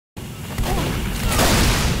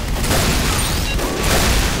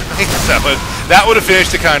So that would have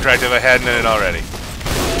finished the contract if I hadn't done it already.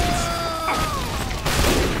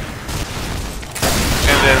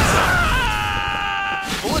 And then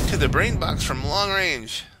some. Bullet to the brain box from long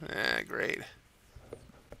range. Great.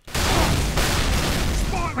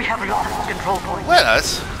 We have lost control point. Let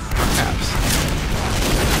us, perhaps,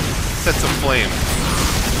 set some flame.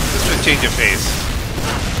 Just for a change of pace.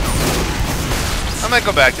 I might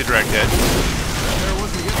go back to direct hit.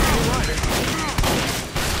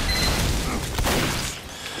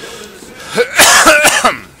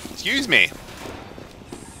 Excuse me.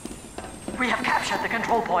 We have captured the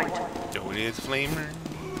control point. Don't it, flamer?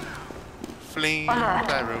 Flame, Alert.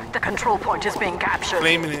 pyro. The control point is being captured.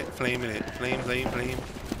 Flaming it, flame, flame.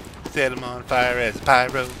 Set him on fire as a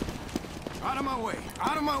pyro. Out of my way,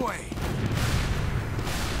 out of my way.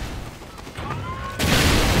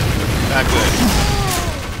 Not good.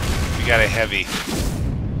 We got a heavy.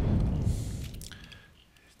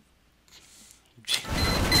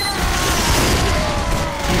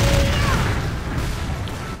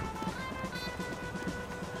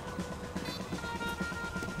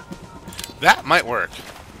 That might work.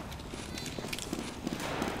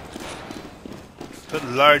 Put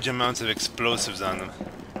large amounts of explosives on them.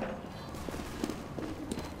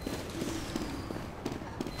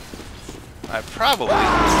 I probably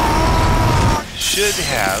should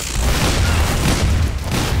have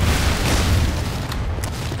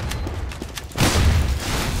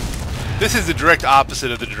This is the direct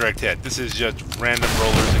opposite of the direct hit. This is just random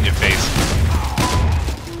rollers in your face.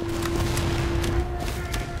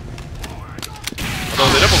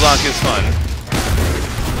 Although the double donk is fun,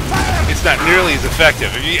 it's not nearly as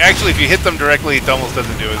effective. If you hit them directly, it almost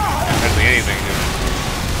doesn't do hardly anything.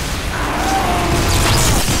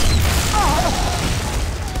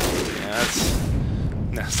 Yeah,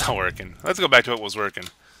 that's not working. Let's go back to what was working.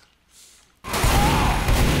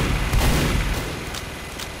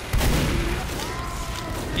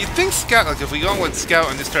 You'd think Scout, like if we go with Scout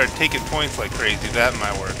and just start taking points like crazy, that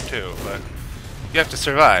might work too, but you have to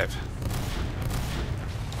survive.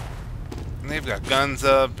 And they've got guns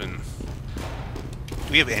up, and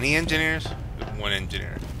do we have any engineers? We have one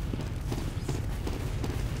engineer.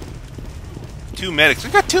 2 medics.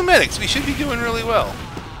 We've got 2 medics. We should be doing really well.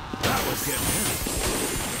 That was getting heavy.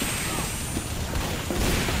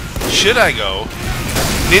 Should I go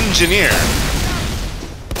Ninjineer?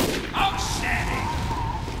 Outstanding.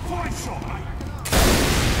 Fine shot.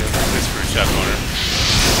 This for a shot owner.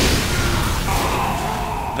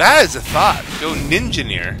 That is a thought. Go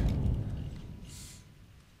Ninjineer.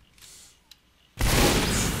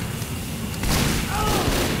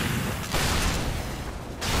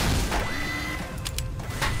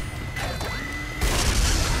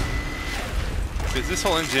 Because this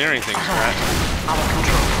whole engineering thing is right. Our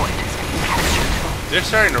control point is being captured. They're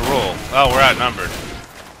starting to roll. Oh, we're outnumbered.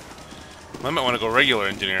 I might want to go regular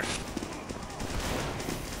engineer.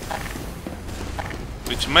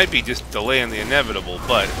 Which might be just delaying the inevitable,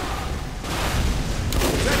 but...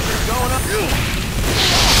 Going up.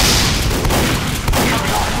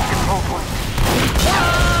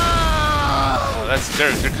 Oh,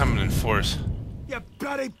 they're coming in force. You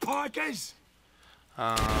bloody parkers.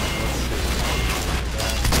 Let's see.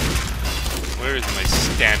 Where is my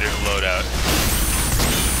standard loadout?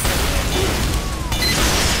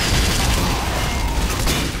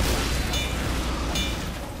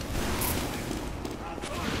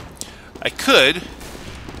 I could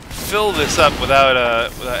fill this up without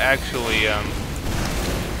actually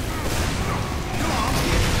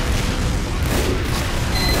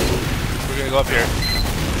we're gonna go up here.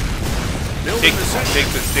 Take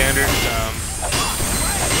the standard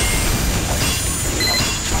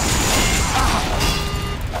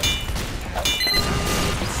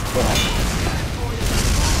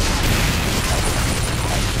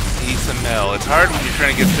ESML. It's hard when you're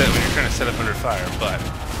trying to set up under fire, but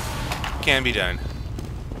can be done.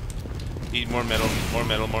 Need more metal, more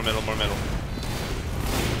metal, more metal, more metal.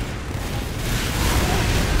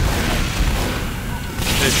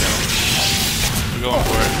 There's metal. We're going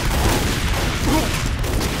for it.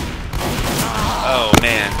 Oh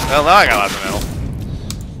man. Well, now I got lots of metal.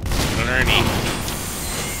 Ernie.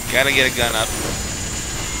 Gotta get a gun up.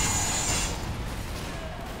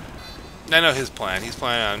 I know his plan. He's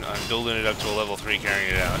planning on building it up to a level 3,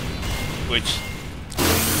 carrying it out. Which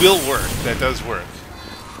will work. That does work.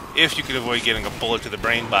 If you can avoid getting a bullet to the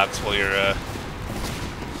brain box while you're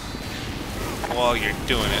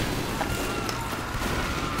doing it.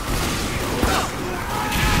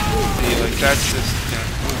 See, like that's just...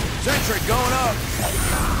 Sentry going up.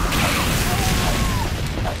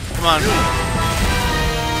 Come on.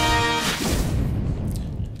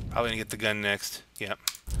 Probably gonna get the gun next. Yep.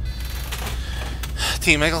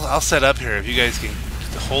 Team, I'll set up here if you guys can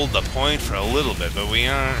hold the point for a little bit, but we're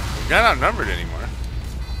not outnumbered anymore.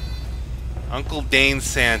 Uncle Dane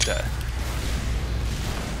Santa.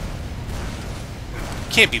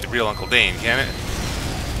 Can't be the real Uncle Dane, can it?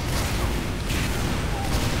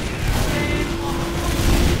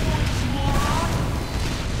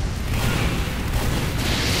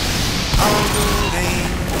 Uncle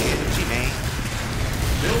Dane, Angie May.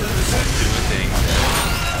 Doing things.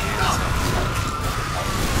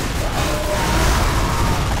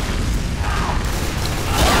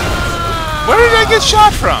 Where did I get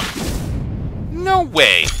shot from? No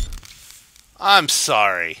way. I'm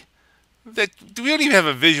sorry. We don't even have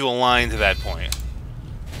a visual line to that point.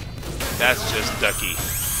 That's just ducky.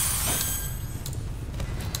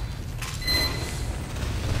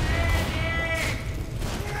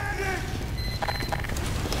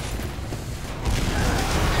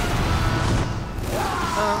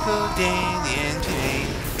 Uncle Dan, the engineer.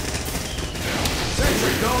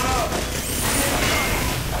 Sentry going up.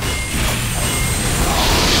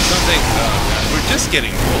 Something. Oh God, we're just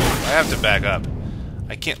getting rolled. I have to back up.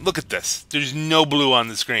 I can't look at this. There's no blue on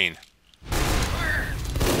the screen.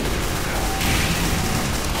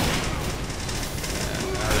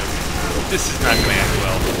 This is not going to end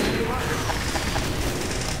well.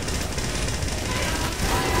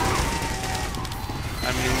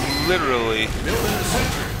 I mean, literally,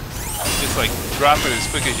 just like drop it as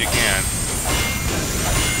quick as you can.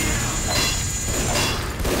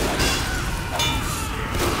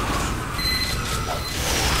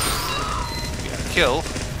 We got a kill.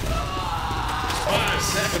 5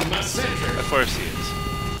 seconds, my sentry. Of course he is.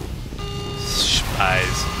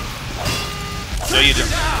 Spies. No, you don't.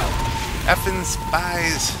 Effing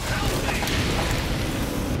spies. The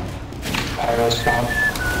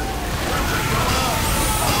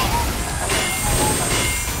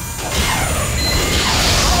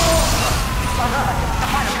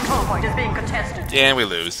final control point is being contested. Yeah, we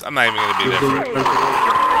lose. I'm not even going to be there for it.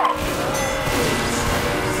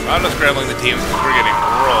 I'm just scrambling the teams because we're getting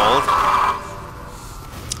rolled.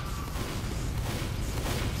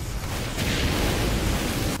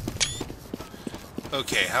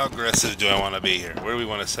 Okay, how aggressive do I want to be here? Where do we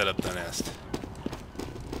want to set up the nest?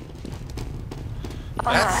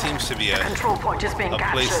 That seems to be a Control point is being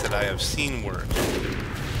place captured. that I have seen work.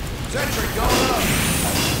 Sentry going up.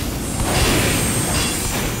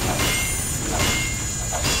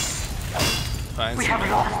 Find We some have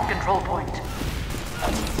lost control point.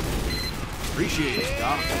 Appreciate it,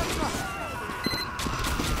 Doc.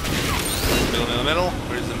 middle.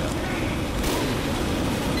 Where's the middle?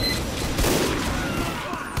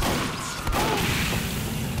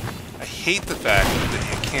 I hate the fact that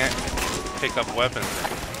you can't pick up weapons.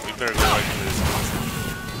 We better go away from this.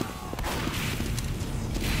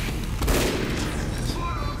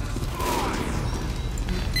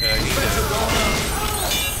 I need that.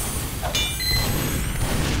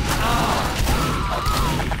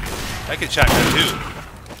 I could shotgun too.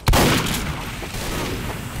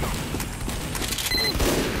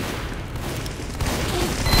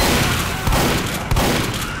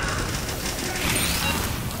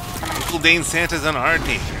 Uncle Dane Santa's on our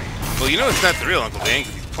team. Well, you know it's not the real Uncle Dane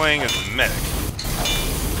because he's playing as a medic.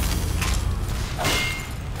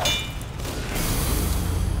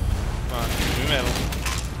 Come on, give me metal.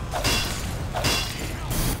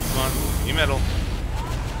 Come on, give me metal.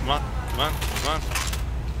 Come on, come on, come on.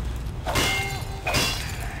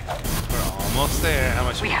 We're almost there. How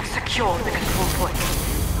much? We have secured the control point.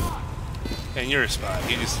 And you're a spy.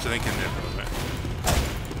 You just thinking there for a minute.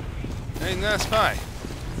 Hey, not a spy.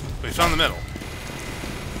 We found the middle.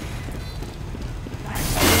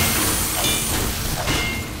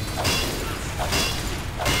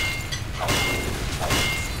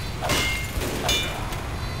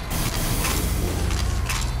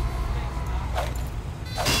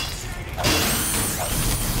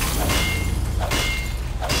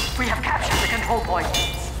 We have captured the control point.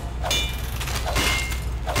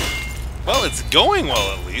 Well, it's going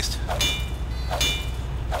well at least.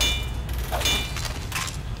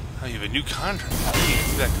 Oh, you have a new contract. I didn't even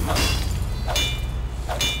see that come up.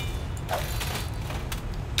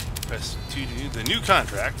 Press 2 to the new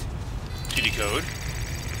contract. PD code.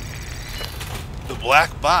 The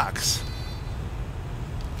black box.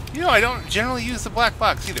 You know, I don't generally use the black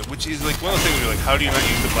box either, which is like one of the things where you're like, how do you not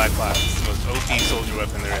use the black box? It's the most OP soldier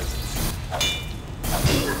weapon there is.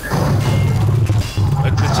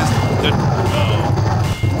 But it's just... oh.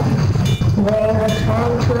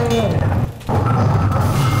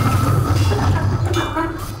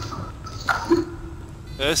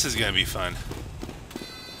 This is gonna be fun.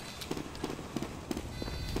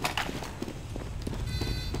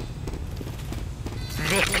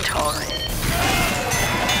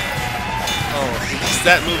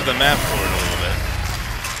 does that move the map forward a little bit?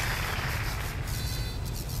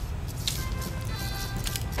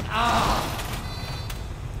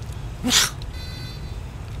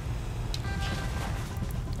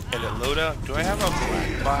 Edit loadout. Do I have a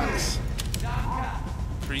black box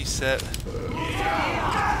preset?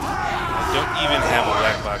 I don't even have a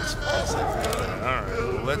black box preset.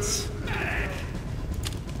 Alright, well, let's...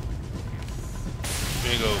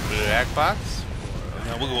 We're gonna go black box.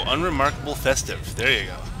 Now we'll go unremarkable festive. There you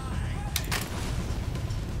go.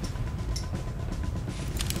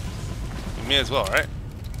 We may as well, right?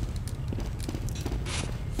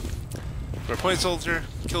 For a point soldier,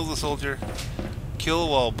 kill the soldier. Kill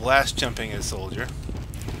while blast jumping a soldier.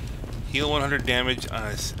 Heal 100 damage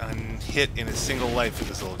on hit in a single life for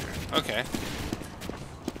the soldier. Okay.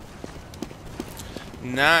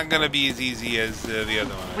 Not gonna be as easy as the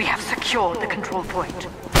other one. We have secured the control point.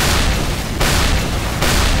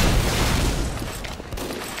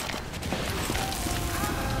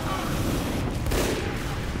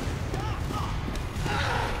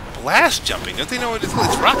 Blast jumping? Don't they know what it's called?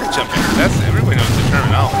 It's rocket jumping. That's everybody knows the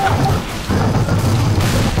terminology.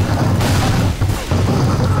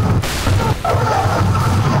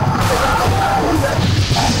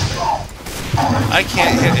 I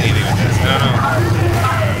can't hit anything with this. I don't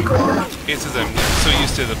know. It's because I'm so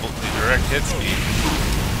used to the direct hit speed.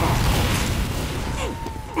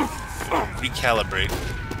 Recalibrate.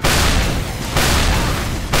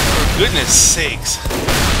 For goodness sakes.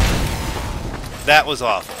 That was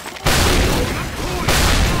awful.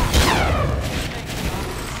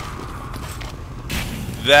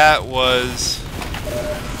 That was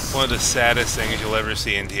one of the saddest things you'll ever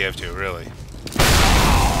see in TF2, really.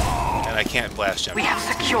 And I can't blast jump. We have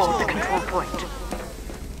secured the control point.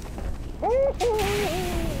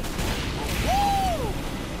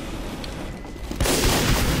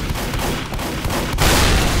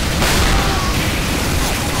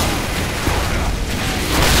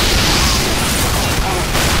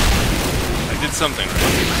 I did something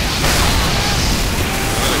right.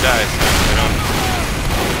 I'm gonna die soon. I don't.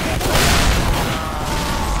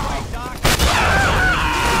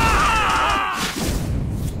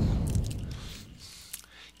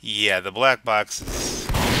 Yeah, the black box is...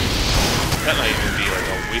 That might even be like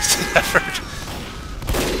a wasted effort.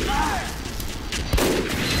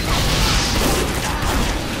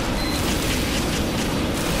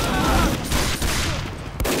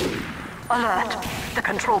 Alert! The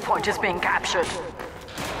control point is being captured.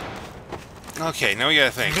 Okay, now we gotta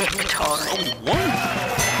think. Victory. Oh, we won?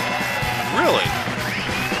 Really?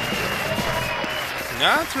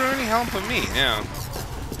 Not through any help of me, no.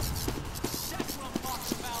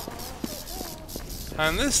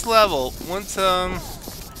 On this level, once, You are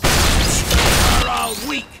all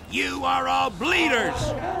weak. You are all bleeders.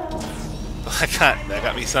 that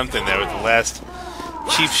got me something there with the last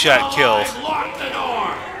cheap shot kill. Lock the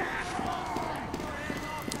door.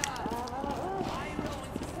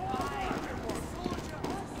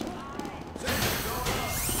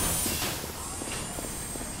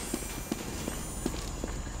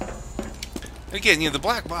 Again, you know, the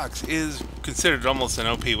black box is considered almost an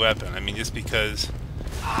OP weapon. I mean, just because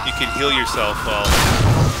you can heal yourself while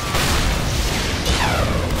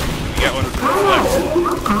you got one with reflex.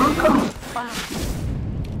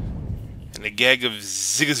 And a gag of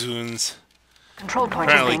zigzagoons Control point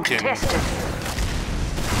is apparently being can contested.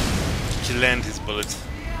 to land his bullets.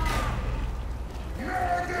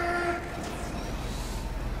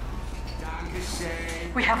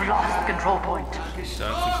 We have lost the control point.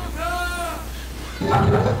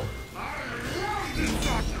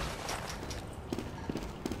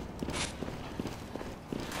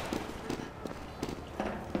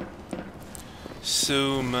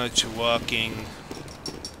 So much walking.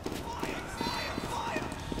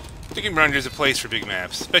 Thinking around here's a place for big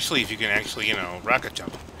maps, especially if you can actually, you know, rocket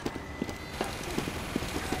jump.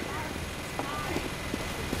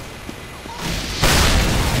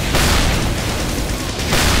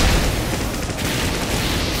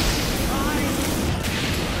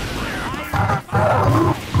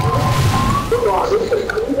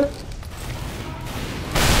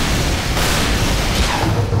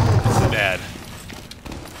 This is bad.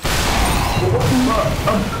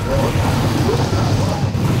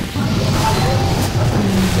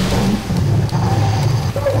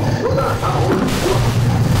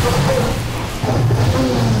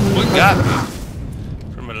 What got me?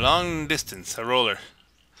 From a long distance, a roller.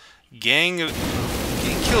 Getting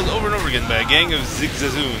killed over and over again by a gang of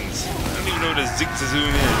zigzagoons. I don't even know what a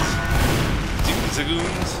zigzagoon is.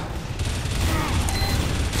 Zigzagoons?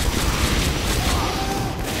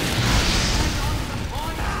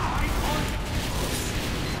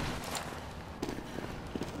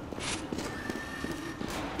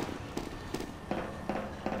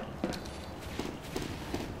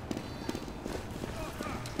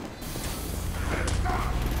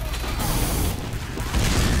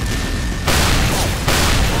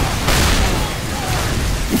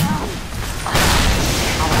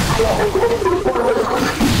 Point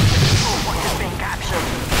is being captured.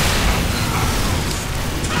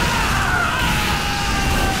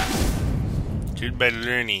 Cheered by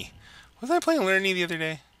Lerny. Was I playing Lerny the other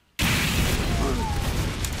day?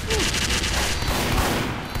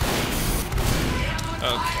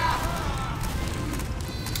 Okay.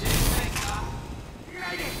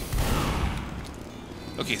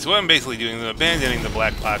 Okay, so what I'm basically doing is I'm abandoning the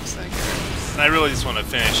black box thing here. And I really just want to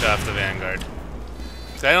finish off the Vanguard.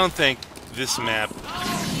 So I don't think this map,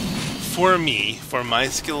 for me, for my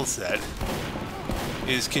skill set,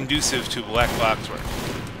 is conducive to black box work.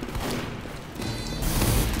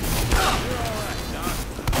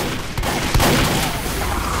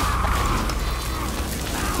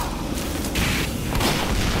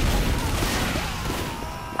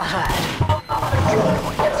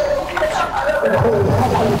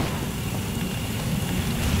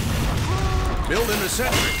 Building a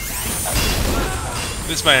sentry.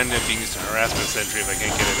 This might end up being just a harassment sentry if I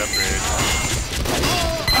can't get it upgraded.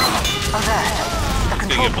 Alert. The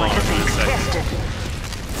control get point blown is up in being a second. contested.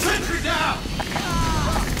 Sentry down.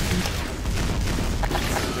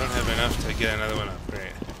 We don't have enough to get another one up.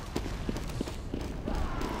 Great.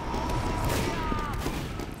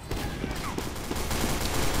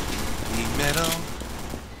 Need metal.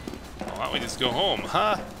 Why don't we just go home,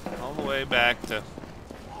 huh? All the way back to...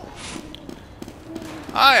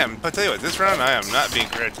 I'll tell you what, this round I am not being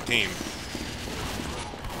correct to team.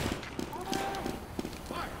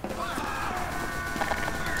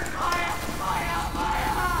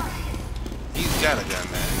 He's got a gun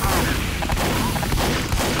there.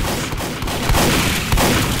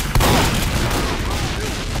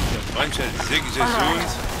 A bunch of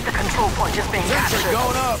zigzagoons. The control point is being Sentry captured.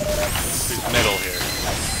 going up. There's metal here.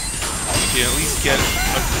 You can at least get a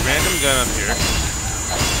random gun up here.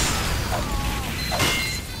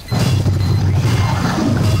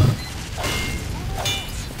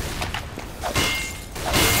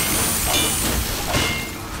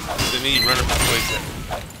 Then you run up and place it.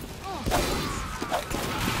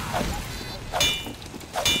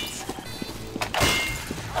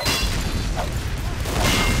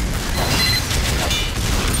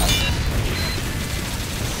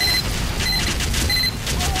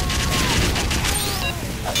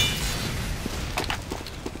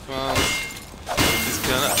 Well, let's this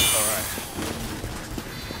gun up. Alright.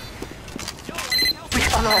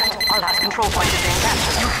 Alert. Our last control point is being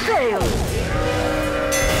captured. You failed.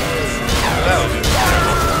 That was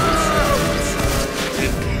terrible.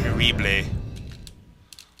 Replay.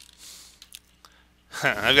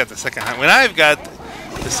 I've got the second high. When I've got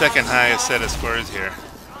the second highest set of scores here.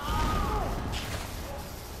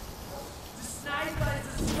 The sniper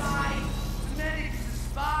is a spy. The medic is a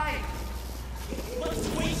spy. What's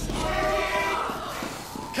wasting?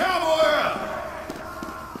 Cowboy up.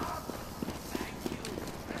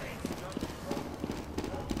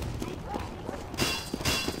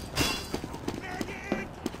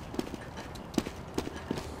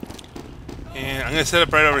 And I'm going to set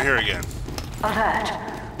up right over here again. Alert.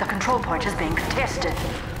 The control point is being contested.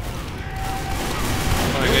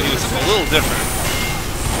 Well, I'm going to do something a little different.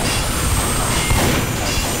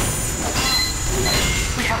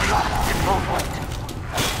 We have lost the control point.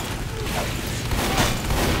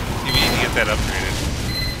 See, we need to get that upgraded.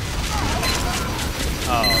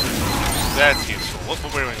 Oh, that's useful.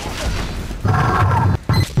 Where am I going?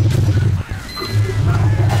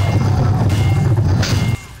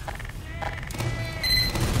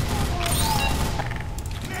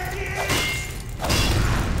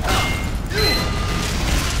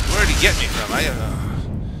 Get me from? I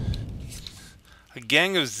a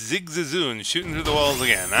gang of zigzagoons shooting through the walls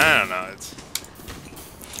again. I don't know. It's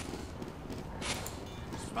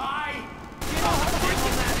Spy. Get off the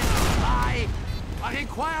man, spy. I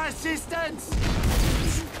require assistance.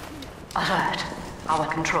 Alert. Our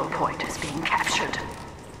control point is being captured.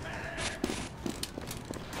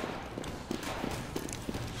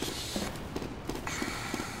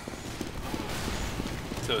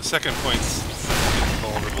 so second point's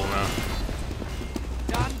vulnerable now.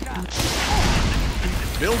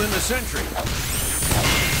 Building a sentry.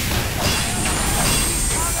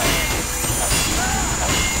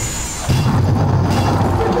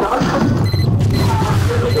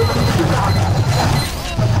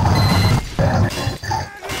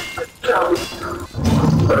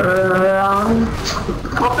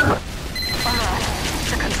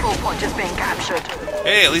 The control point is being captured.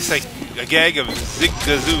 Hey, at least a gag of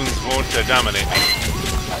zigzagoons won't dominate me.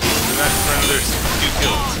 So that's for another few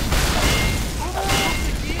kills.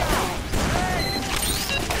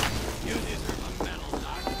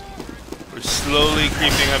 We're slowly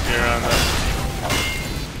creeping up here on the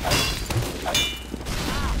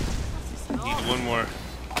one more.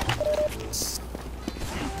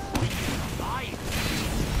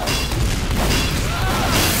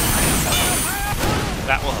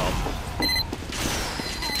 That will help.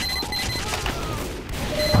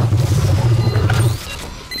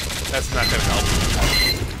 That's not gonna help.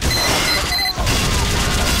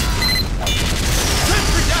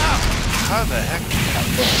 Sentry down! How the heck?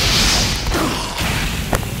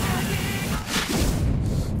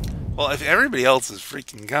 Well, if everybody else is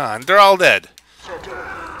freaking gone, they're all dead.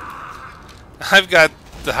 I've got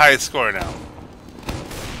the highest score now.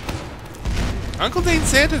 Uncle Dane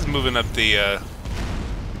Santa's moving up the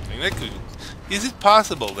thing. That could, is it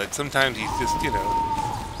possible that sometimes he's just, you know,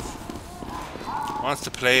 wants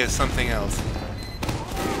to play as something else?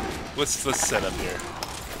 What's the setup here?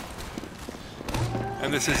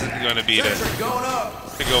 And this isn't going to be to Going up!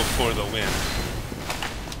 go for the win.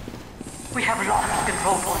 We have lost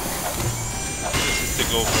control point. This is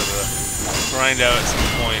to go for the grind out at some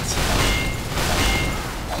points.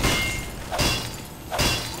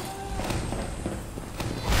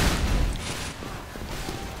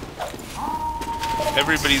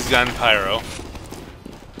 Everybody's gone pyro.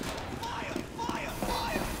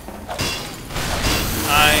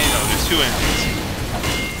 I know, there's 2 engines.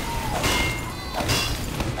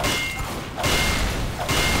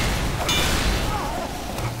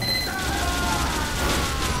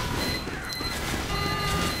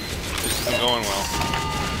 This isn't going well.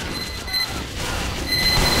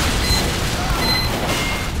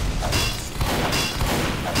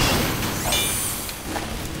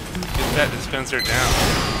 Get that dispenser down.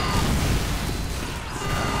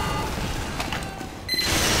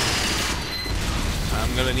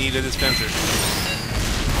 I'm gonna need a dispenser.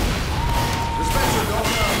 Dispenser going up!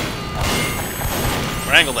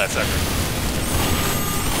 Wrangle that sucker.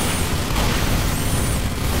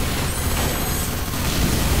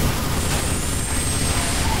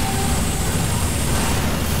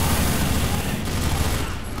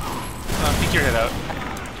 Peek your head out.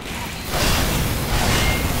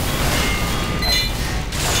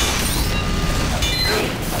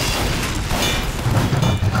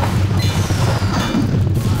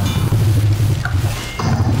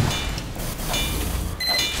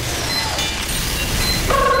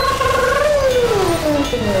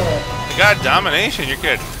 I got domination, you're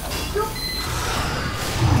kidding.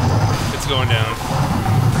 It's going down.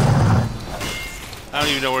 I don't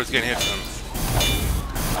even know where it's getting hit from.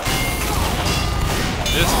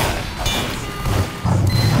 This guy.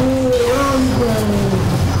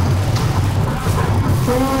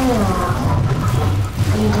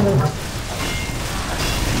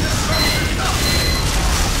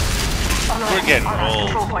 We're getting old.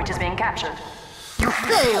 Control point is being captured. You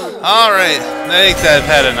failed. Alright, I think I've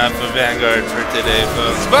had enough of Vanguard for today,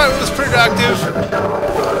 folks. But it was productive.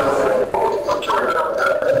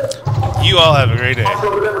 You all have a great day.